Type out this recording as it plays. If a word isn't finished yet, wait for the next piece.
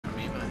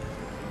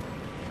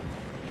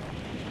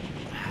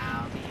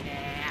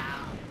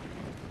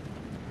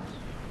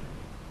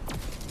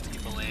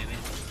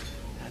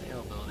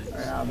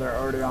they're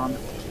already on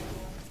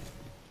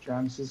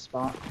James's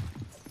spot.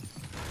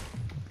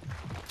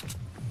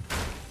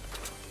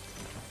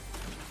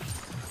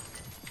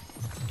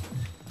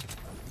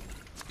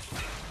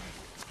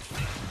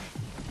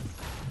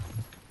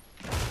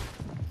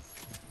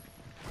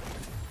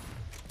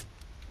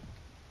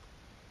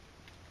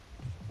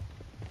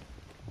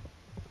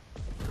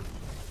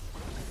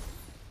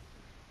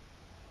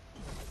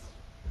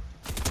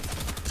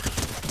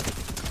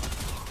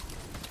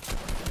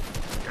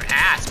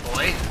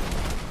 Boy.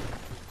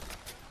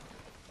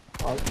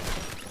 Oh.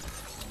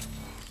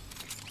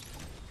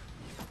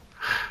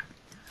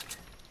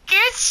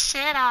 Get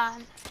shit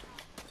on.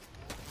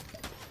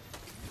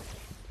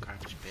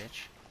 Garbage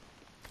bitch.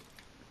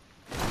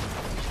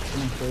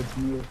 Someone showed to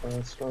me with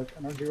a Stark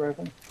energy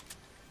rifle.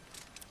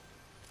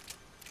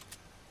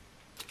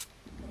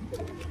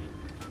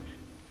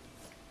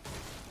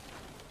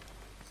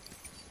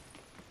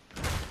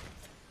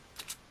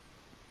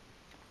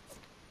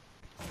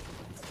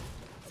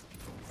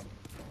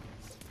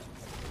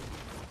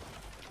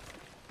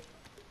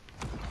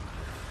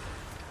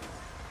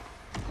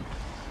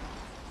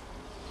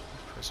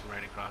 Person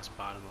right across the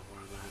bottom of where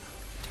I'm at.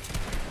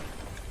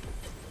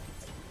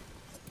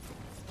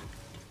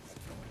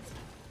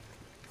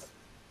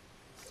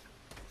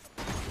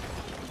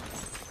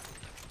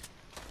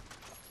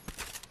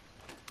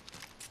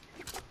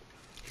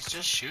 He's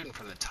just shooting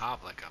from the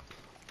top like a...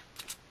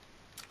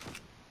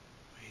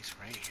 He's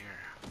right here.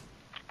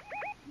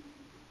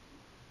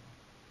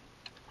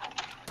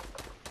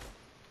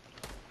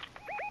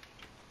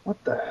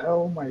 What the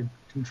hell? My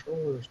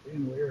controller is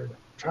being weird. I'm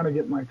trying to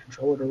get my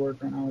controller to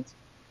work right now. It's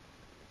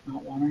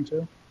not wanting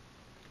to.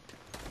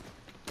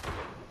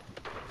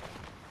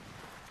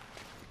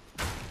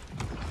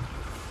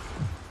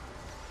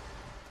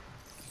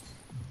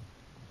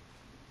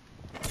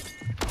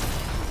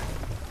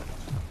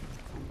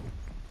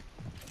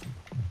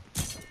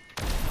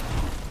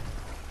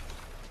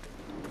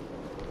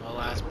 Well,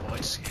 last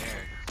boy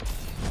scared.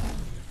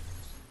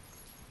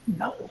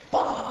 No,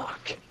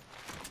 fuck.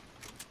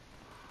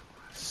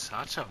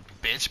 Such a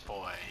bitch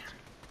boy.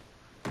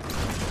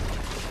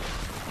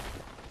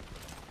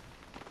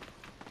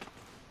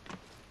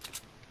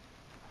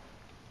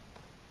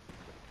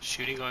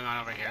 Shooting going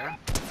on over here.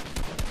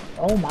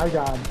 Oh my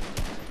god.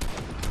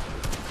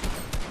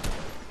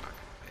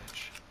 Fucking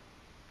bitch.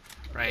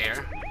 Right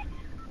here.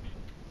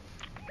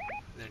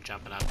 They're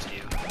jumping up to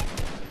you.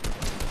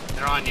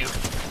 They're on you.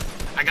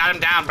 I got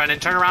him down, Brendan.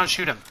 Turn around and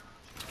shoot him.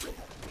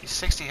 He's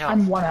 60 health.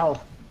 I'm 1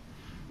 health.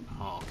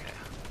 Oh, okay.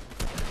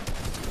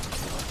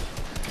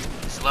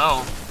 He's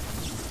low.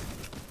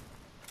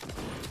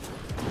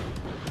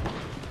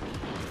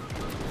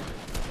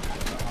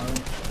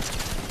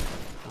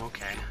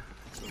 Okay.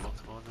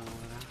 Multiple of them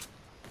over there.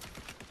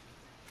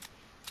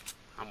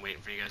 I'm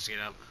waiting for you guys to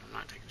get up. I'm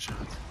not taking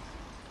shots.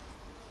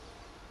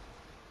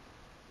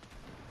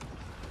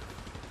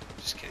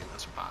 Just kidding,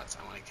 those are bots.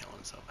 I want to kill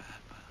them so bad,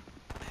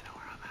 but they know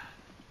where I'm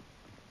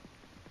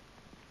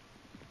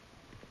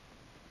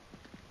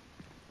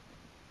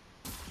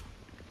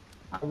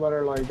at. I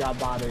literally got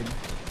bodied.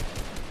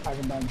 I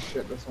haven't done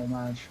shit this whole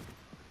match.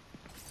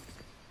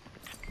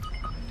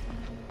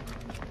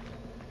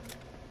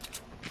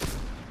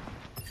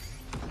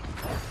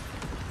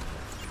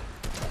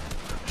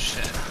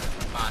 Shit,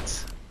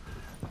 bots.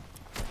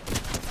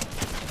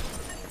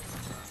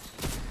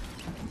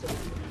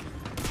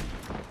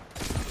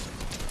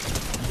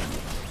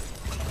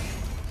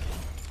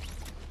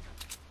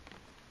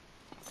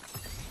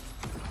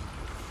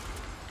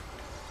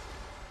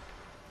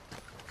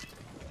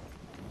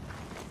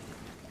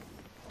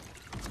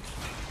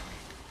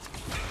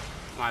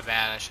 My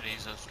bad, I should have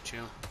used those for 2.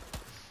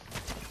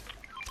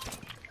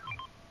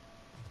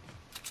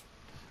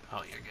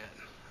 Oh, you're good.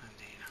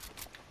 Indeed.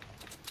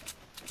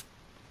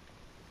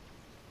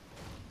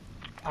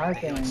 I The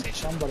healing think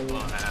station, somebody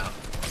blow that out.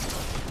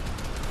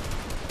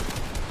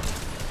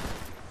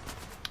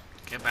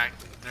 Get back.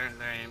 They're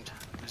aimed.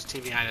 There's a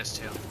team behind us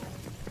too.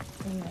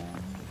 Yeah.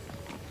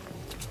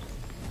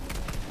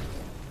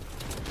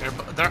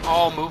 They're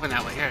all moving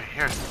that way.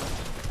 Here.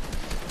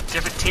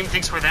 Different team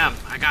thinks we're them.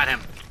 I got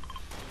him.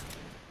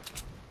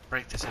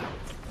 Break this out.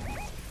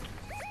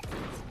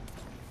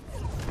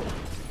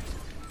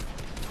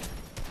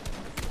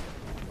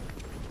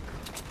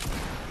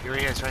 Here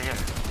he is, right here.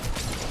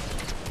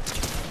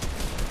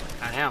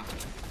 Got him.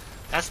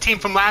 That's team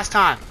from last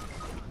time.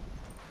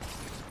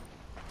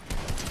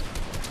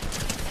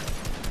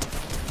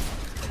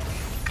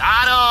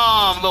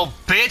 Got him, little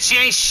bitch. You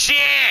ain't shit.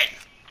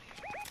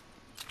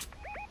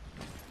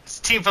 It's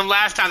team from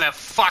last time that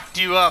fucked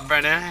you up,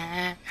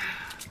 Brendan.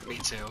 Me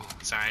too.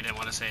 Sorry, I didn't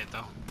want to say it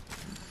though.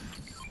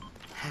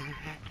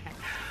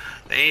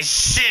 They ain't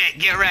shit.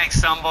 Get wrecked,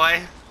 son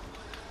boy.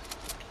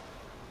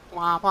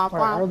 Wah, wah, Wait,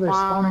 how are they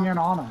spawning in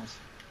on us?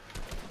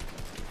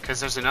 Because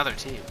there's another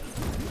team.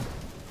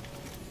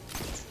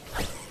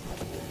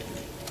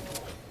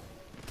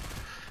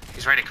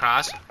 He's right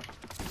across.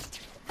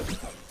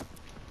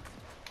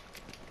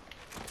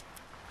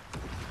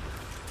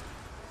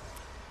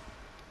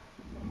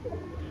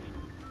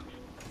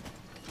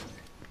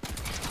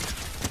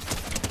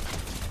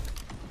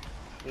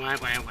 Wah,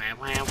 wah, wah,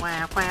 wah,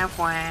 wah, wah,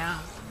 wah.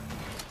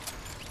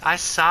 I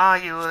saw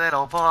you,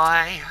 little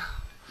boy.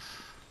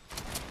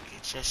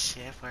 Get your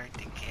shit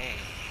worked again.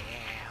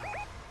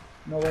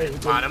 No way. He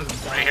Bottom,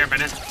 didn't. right here,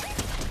 Bennett.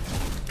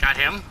 Got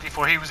him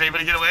before he was able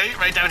to get away.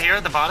 Right down here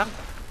at the bottom.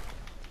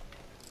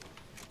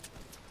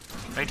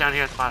 Right down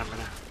here at the bottom,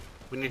 Bennett.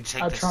 We need to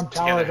take this Trump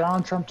together. Tower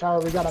down. Trump Tower.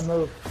 We gotta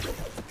move.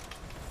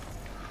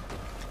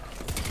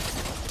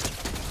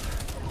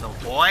 Little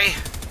boy.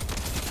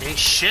 Ain't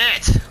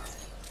shit.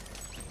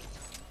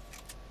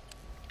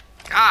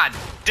 God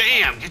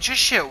damn, get your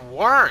shit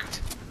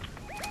worked.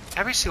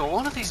 Every single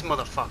one of these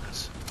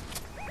motherfuckers.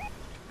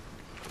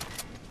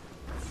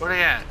 Where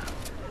they at?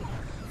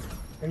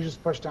 He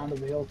just pushed down to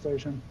the hill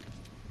station.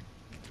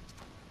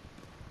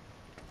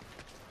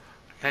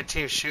 That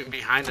team's shooting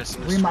behind us.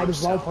 In the We might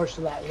as well cell. push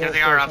to that hill Here they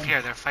station. are up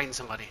here. They're fighting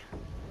somebody.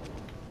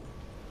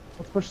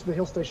 Let's push to the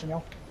hill station,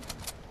 yo.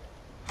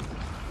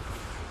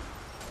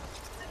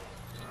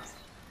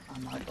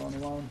 I'm not going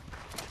alone.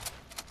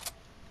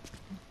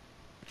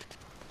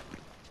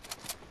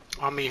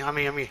 On me, on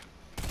me, on me.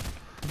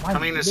 Mine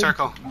Coming in a did-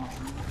 circle. No.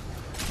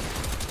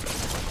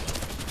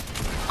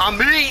 On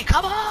me!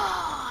 Come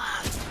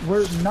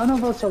on! None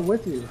of us are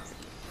with you.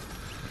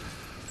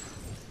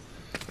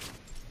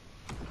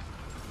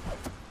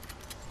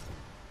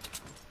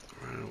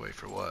 Running away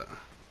for what?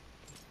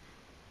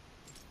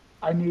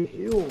 I need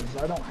heals.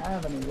 I don't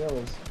have any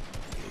heals.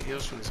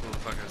 Heals from these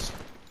motherfuckers.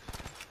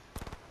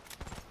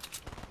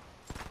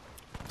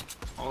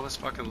 All this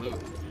fucking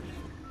loot.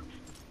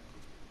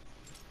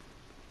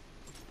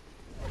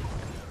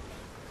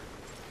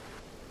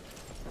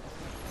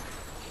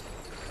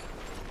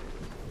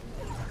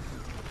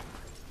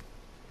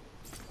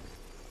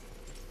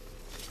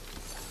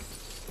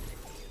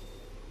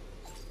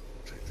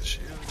 Take the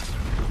shield.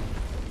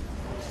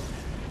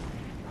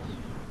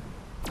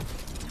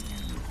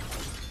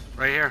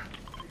 Right here.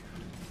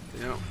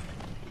 Yep.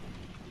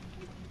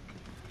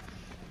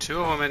 Two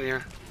of them in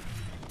here.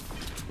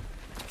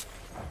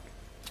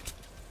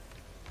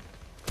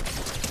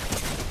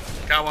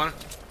 Got one.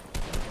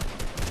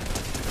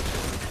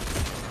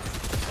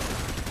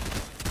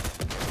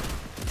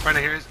 Friend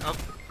of his. Oh.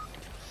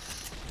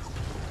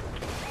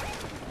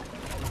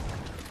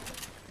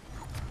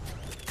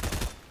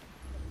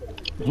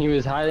 He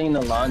was hiding in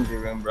the laundry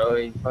room, bro.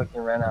 He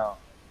fucking ran out.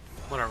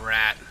 What a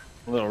rat.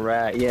 Little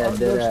rat, yeah, Oh, dead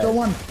there's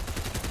still ass.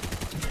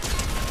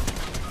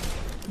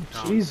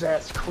 one.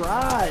 Jesus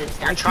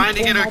Christ. You're trying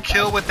to get her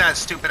killed with that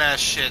stupid ass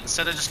shit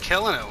instead of just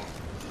killing him.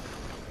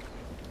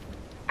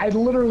 I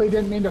literally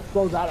didn't mean to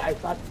throw that. I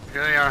thought.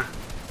 Here they are.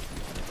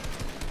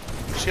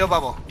 Shield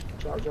bubble.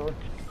 Charge over.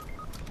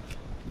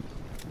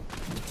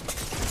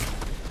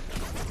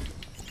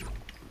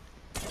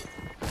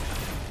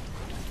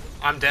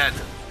 I'm dead.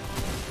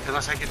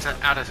 Unless I get to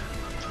out of.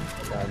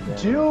 Goddamn.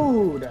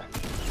 Dude.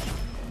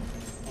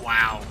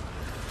 Wow.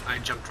 I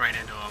jumped right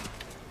into him.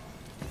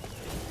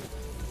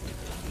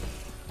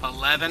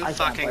 11 I can't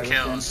fucking play this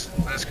kills.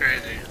 That's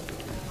crazy.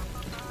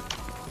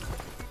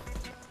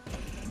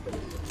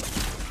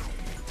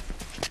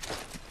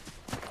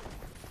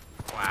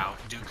 Wow.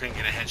 Dude couldn't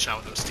get a headshot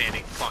with him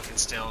standing fucking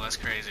still. That's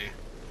crazy.